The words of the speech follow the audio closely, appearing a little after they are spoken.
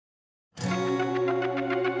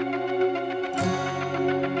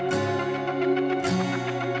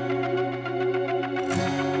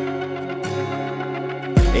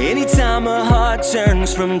Anytime a heart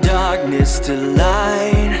turns from darkness to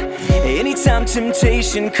light, anytime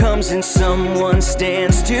temptation comes and someone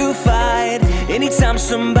stands to fight, anytime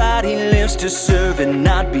somebody lives to serve and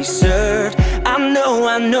not be served, I know,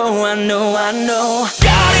 I know, I know, I know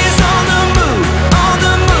God is on the move, on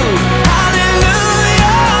the move,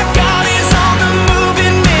 hallelujah. God is on the move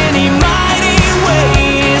in many mighty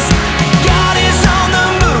ways. God is on the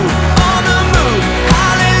move,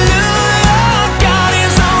 hallelujah. God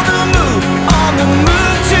is on the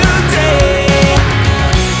move today.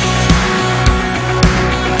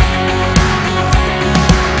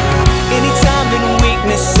 Anytime in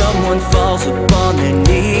weakness someone falls upon their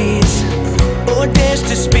knees, or dares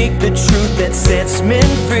to speak the truth that sets men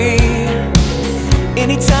free,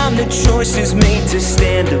 anytime the choice is made to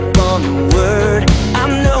stand upon the word, I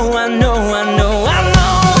know, I know, I know, I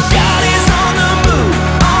know God is on the move,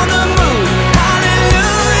 hallelujah.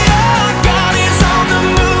 God is on the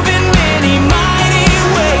move in many mighty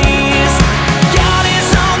ways. God is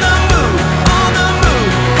on the move,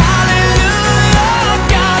 hallelujah.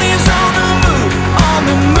 God is on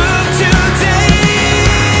the move today.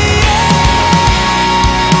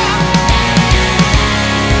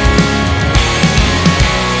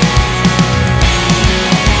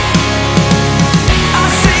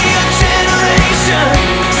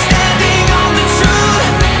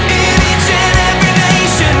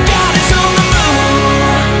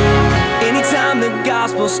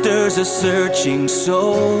 Stirs a searching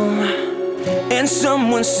soul, and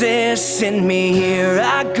someone says, send me, here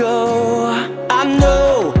I go. I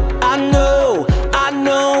know, I know